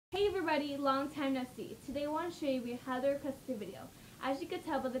Hey everybody, long time no see. Today I want to show you how to request a video. As you can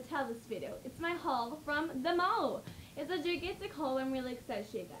tell by the title of this video, it's my haul from the mall. It's a gigantic haul. I'm really excited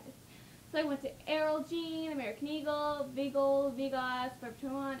to show you guys. So I went to Errol Jean, American Eagle, Vigel, Vegas, Forever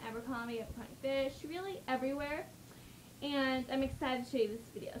 21, Abercrombie, Abercrombie Fish, really everywhere. And I'm excited to show you this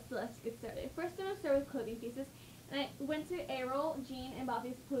video, so let's get started. First I'm going to start with clothing pieces. And I went to Errol Jean and bought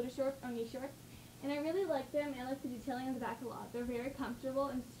these polo shorts or knee shorts. And I really like them. I like the detailing on the back a lot. They're very comfortable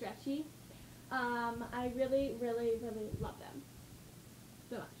and stretchy. I really, really, really love them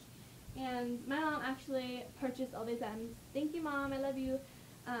so much. And my mom actually purchased all these items. Thank you, Mom. I love you,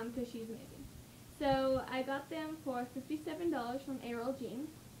 because she's amazing. So I got them for $57 from Errol Jean.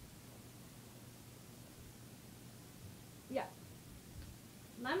 Yeah.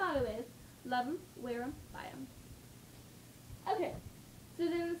 My motto is, love them, wear them, buy them. Okay. So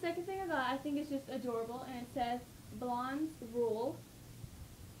then the second thing I got, I think is just adorable, and it says Blondes Rule.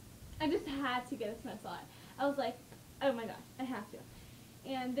 I just had to get it when I saw it. I was like, oh my gosh, I have to.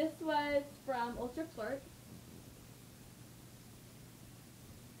 And this was from Ultra Flirt.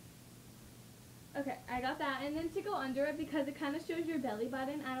 Okay, I got that, and then to go under it, because it kind of shows your belly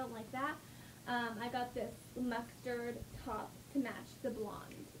button, I don't like that. I got this mustard top to match the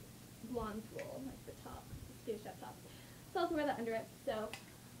Blondes Rule, like the top, the skinny strap top. So I'll wear that under it. So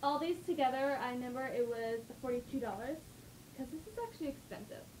all these together, I remember it was $42, because this is actually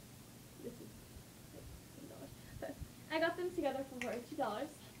expensive. This is like $10. But I got them together for $42.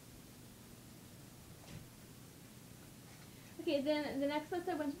 Okay, then the next place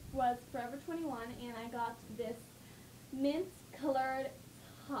I went was Forever 21, and I got this mint colored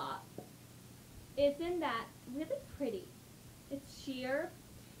top. It's in that really pretty. It's sheer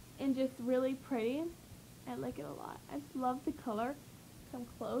and just really pretty. I like it a lot. I just love the color. Come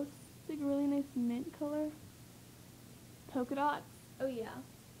close. It's like a really nice mint color. Polka dots. Oh yeah.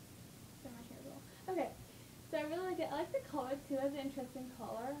 Sorry, my hair as well. Okay. So I really like it. I like the color too. It has an interesting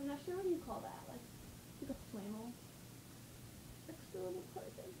color. I'm not sure what you call that. Like a flannel. Extra little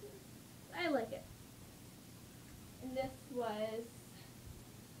part right here. I like it. And this was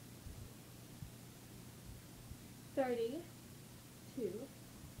 $32.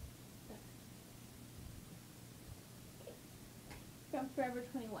 From Forever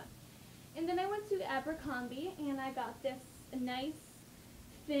 21. And then I went to Abercrombie and I got this nice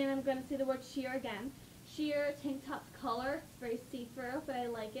thin, I'm going to say the word sheer again, sheer tank top color. It's very see-through, but I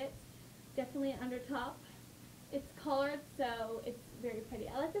like it. Definitely an under top. It's colored, so it's very pretty.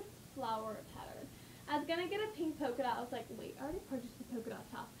 I like the flower pattern. I was going to get a pink polka dot. I was like, wait, I already purchased the polka dot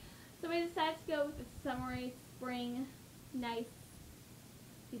top. So I decided to go with the summery, spring, nice,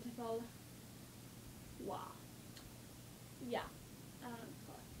 beautiful, wow. Yeah. I don't know what to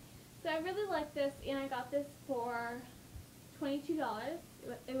call it. So I really like this, and I got this for $22.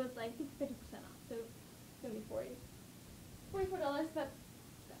 It was like 50% off, so it's going to be $44, but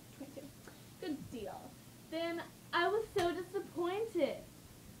 22. Good deal. Then I was so disappointed.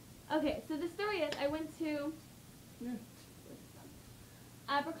 Okay, so the story is I went to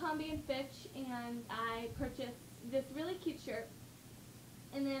Abercrombie and Fitch, and I purchased this really cute shirt,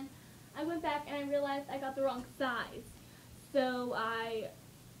 and then I went back and I realized I got the wrong size. So I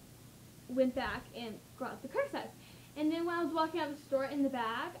went back and got the correct size. And then when I was walking out of the store in the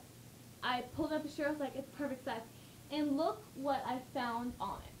bag, I pulled up the shirt. I was like, it's perfect size. And look what I found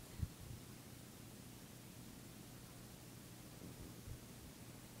on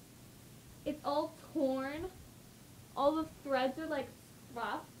it. It's all torn. All the threads are like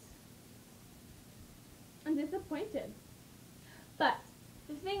scruffed. I'm disappointed. But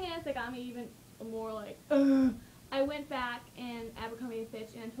the thing is, that got me even more like, ugh. I went back in Abercrombie &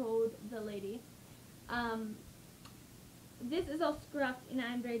 Fitch and I told the lady, this is all scruffed and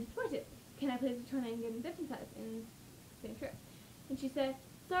I'm very disappointed. Can I please return it and get a different size in the same shirt? And she said,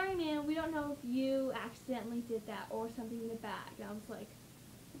 sorry ma'am, we don't know if you accidentally did that or something in the bag. And I was like,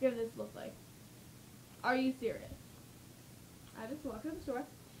 what does this look like? Are you serious? I just walked out of the store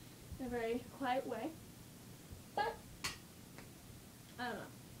in a very quiet way. But, I don't know.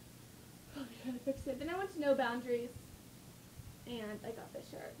 Probably trying to fix it. Then I went to No Boundaries, and I got this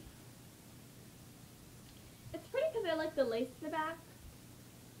shirt. It's pretty because I like the lace in the back.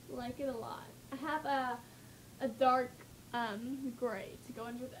 I like it a lot. I have a dark gray to go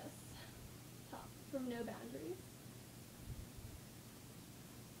under this top from No Boundaries.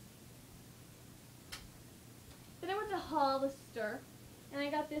 Then I went to Hollister, and I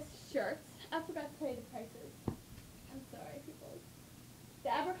got this shirt. I forgot to tell you the prices. I'm sorry, people. The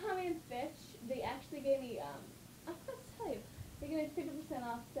Abercrombie & Fitch, they actually gave me, I forgot to tell you, they gave me 50%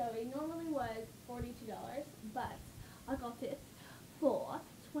 off, so it normally was $42, but I got it for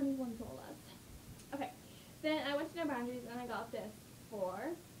 $29. Then I went to No Boundaries and I got this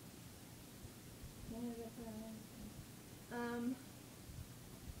for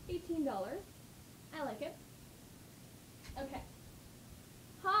 $18. I like it. Okay.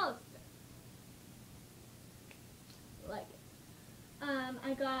 Hollister. Like it.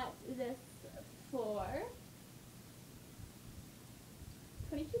 I got this for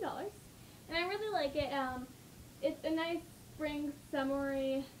 $22, and I really like it. It's a nice spring,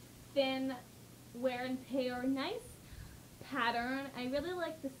 summery, thin, wear and tear, nice pattern. I really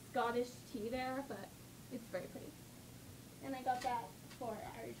like the Scottish tee there, but it's very pretty. And I got that for,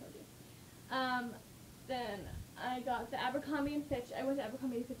 I already told you. Then I got the Abercrombie and Fitch. I went to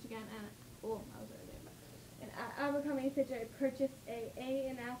Abercrombie and Fitch again, and I was already there. But in Abercrombie and Fitch, I purchased a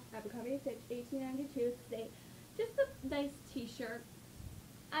and F Abercrombie and Fitch 1892. It's just a nice T-shirt.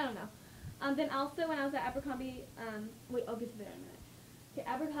 I don't know. Then also when I was at Abercrombie, wait, I'll get to that in a minute. Okay,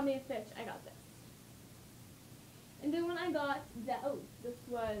 Abercrombie and Fitch, I got this. And then when I got that, oh, this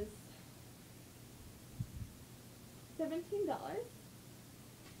was $17.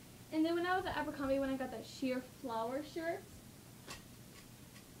 And then when I was at Abercrombie, when I got that sheer flower shirt,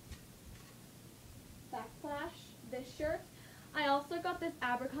 backslash, this shirt, I also got this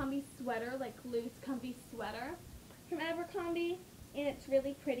Abercrombie sweater, like loose, comfy sweater from Abercrombie, and it's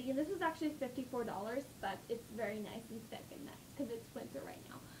really pretty. And this is actually $54, but it's very nice and thick and nice because it's winter right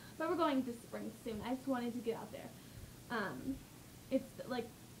now. But we're going to spring soon. I just wanted to get out there. It's like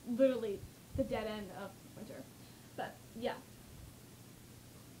literally the dead end of winter. But yeah.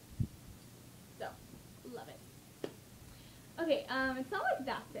 So, love it. Okay, it's not like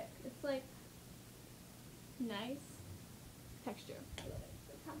that thick. It's like nice texture. I love it.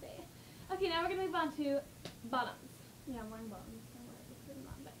 So comfy. Okay, now we're gonna move on to bottoms. Yeah, I'm wearing bottoms.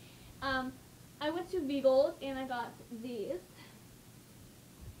 But I went to V-Gold and I got these.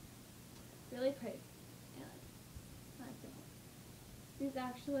 Really pretty. These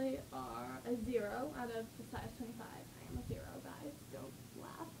actually are a 0 out of the size 25. I am a 0, guys. Don't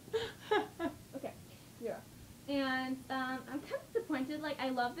laugh. Okay, 0. And I'm kind of disappointed. Like, I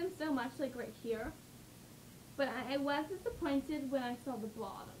love them so much, like right here. But I was disappointed when I saw the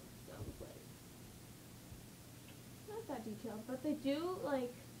bottom. So I was like, not that detailed. But they do,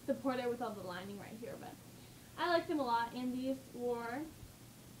 like, support it with all the lining right here. But I like them a lot. And these were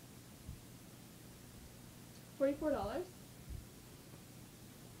 $44.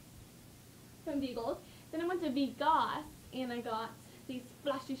 From V-Gold. Then I went to V-Goss and I got these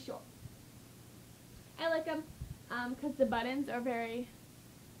flashy shorts. I like them because the buttons are very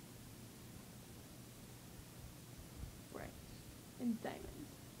bright and diamond.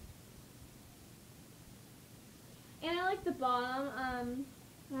 And I like the bottom.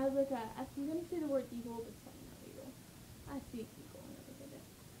 I have like I'm going to say the word eagle, but it's probably not eagle. I see eagle and I look at it.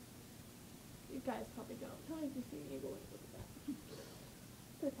 You guys probably don't. Tell me if you see an eagle when you look at that.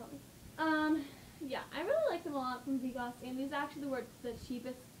 So tell me. Yeah, I really like them a lot from V-Goss, and these actually were the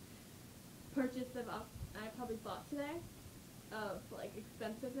cheapest purchase of I probably bought today, of like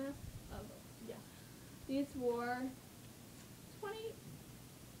expensiveness of, yeah. These were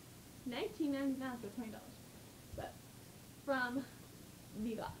 $19.99, so $20, but from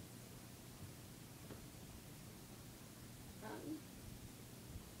V-Goss.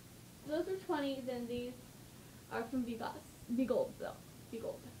 Those are 20, then these are from V-Goss. V-Gold, though.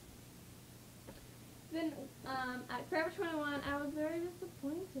 V-Gold. Then, at Forever 21, I was very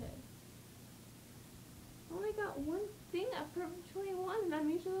disappointed. I only got one thing at Forever 21, and I'm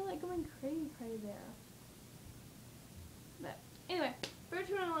usually, like, going crazy there. But, anyway, Forever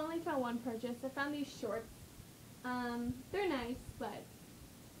 21 only found one purchase. I found these shorts. They're nice, but,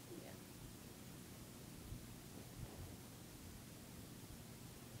 yeah.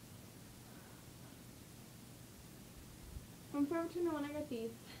 From Forever 21, I got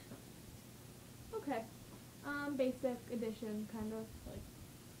these. Okay. Basic edition, kind of, like,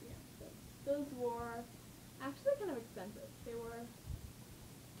 yeah. So those were actually kind of expensive. They were,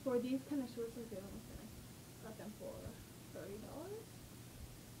 for these kind of shorts, like, they were almost I got them for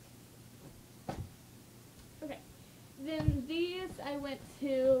 $30. Okay. Then these, I went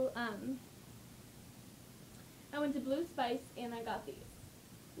to Blue Spice, and I got these.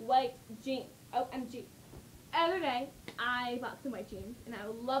 White jeans. OMG. Other day, I bought some white jeans, and I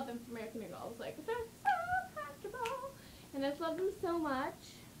love them from American Eagle. I was like, they're so comfortable, and I just love them so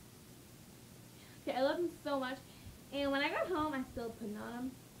much. Okay, I love them so much, and when I got home, I still put on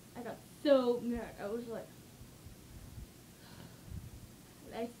them. I got so mad. I was like,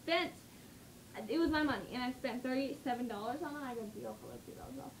 it was my money, and I spent $37 on it. I got a deal for like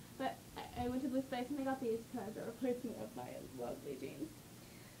 $2 off. But I went to Blue Spice, and I got these because they're a replacement of my lovely jeans.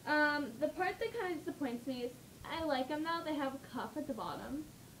 The part that kind of disappoints me is I like them now. They have a cuff at the bottom.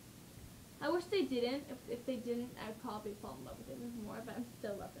 I wish they didn't. If they didn't, I'd probably fall in love with them more, but I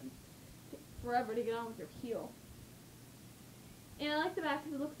still love them. It takes forever to get on with your heel. And I like the back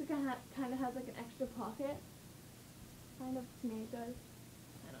because it looks like it kind of has like an extra pocket. Kind of, to me it does.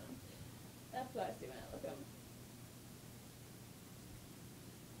 I don't know. That's what I see when I look at them.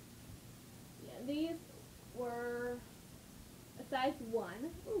 Yeah, these were a size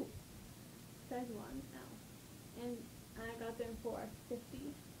 1. Ooh. Size 1. Ow. And I got them for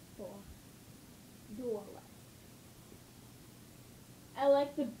 $54. I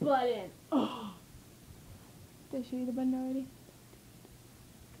like the button. Oh. Did I show you the button already?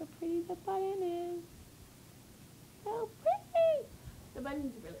 Look how pretty the button is. So pretty. The button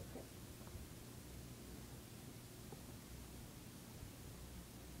is really pretty.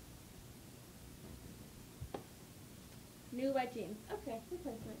 New red jeans. Okay,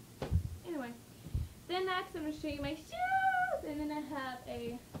 replacement. Anyway, then next I'm going to show you my shoes, and then I have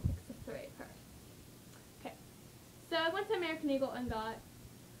a accessory purse. Okay, so I went to American Eagle and got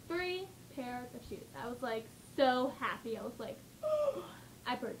 3 pairs of shoes. I was like so happy. I was like, oh,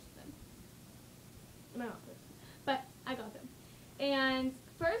 I purchased them. My mom purchased them, but I got them. And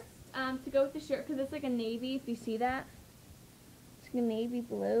first, to go with the shirt, because it's like a navy, if you see that, it's like a navy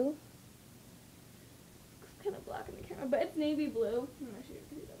blue. Kind of black in the camera, but it's navy blue. I'm not sure you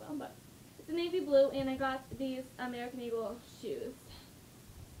can see that well, but it's a navy blue, and I got these American Eagle shoes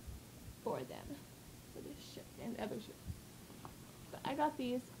for them, for this shirt and other shoes. But I got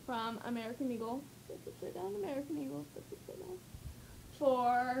these from American Eagle. Flip upside down, American Eagle. Flip upside down.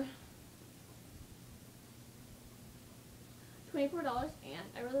 For $24, and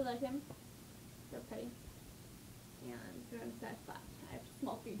I really like them. They're pretty, and they're in size 5. I have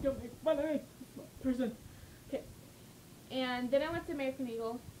small feet. Don't make fun of me. Small person. Okay. And then I went to American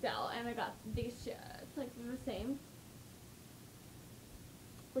Eagle sale, and I got these shirts, like they're the same,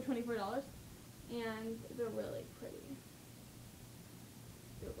 for $24, and they're really pretty.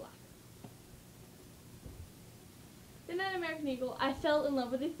 They're black. Then at American Eagle, I fell in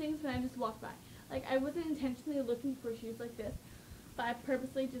love with these things when I just walked by. Like, I wasn't intentionally looking for shoes like this, but I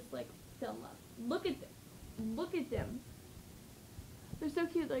purposely just, like, fell in love. Look at them. Look at them. They're so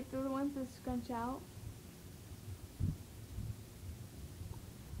cute. Like, they're the ones that scrunch out.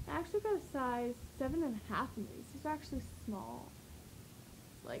 I actually got a size 7.5 in these. These are actually small.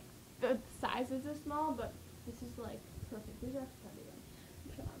 Like, the sizes are small, but this is, like, perfect. These are actually pretty good.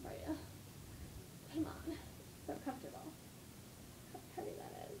 Put them on for you. Put them on. So comfortable. How pretty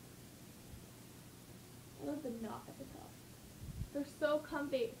that is. I love the knot at the top. They're so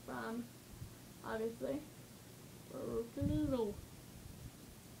comfy from, obviously, American Eagle.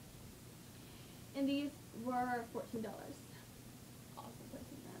 And these were $14.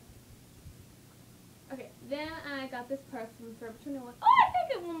 Okay, then I got this purse from Forever 21. Oh, I think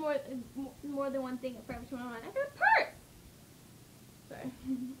I got more than one thing at Forever 21. I got a purse! Sorry.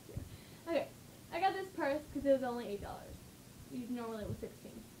 Okay, I got this purse because it was only $8. Normally it was $16.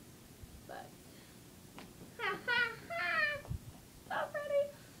 But, ha ha ha! So pretty!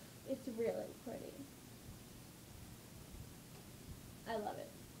 It's really pretty. I love it.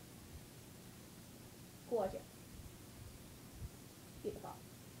 Gorgeous. Beautiful.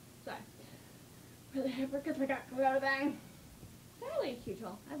 Sorry. Really hyper because I got clothing. It's not really a huge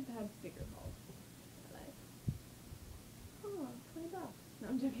haul. I've had bigger hauls in my life. Oh, $20. No,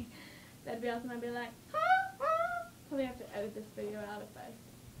 I'm joking. That'd be awesome. I'd be like, probably have to edit this video out if I,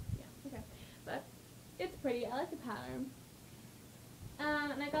 yeah, okay. But it's pretty. I like the pattern.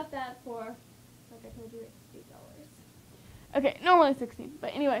 And I got that for, like I told you, $8. Okay, normally $16,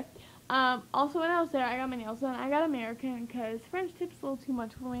 but anyway. Also when I was there, I got my nails done. I got American because French tip's a little too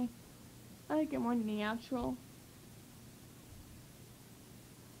much for me. I like it more natural.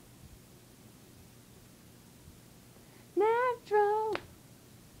 Natural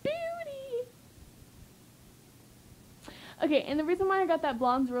beauty. Okay, and the reason why I got that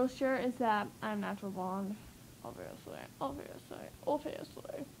Blondes Rose shirt is that I'm natural blonde. Obviously.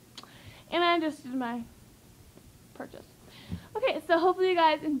 And I just did my purchase. Okay, so hopefully you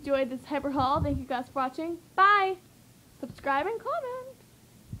guys enjoyed this hyper haul. Thank you guys for watching. Bye. Subscribe and comment.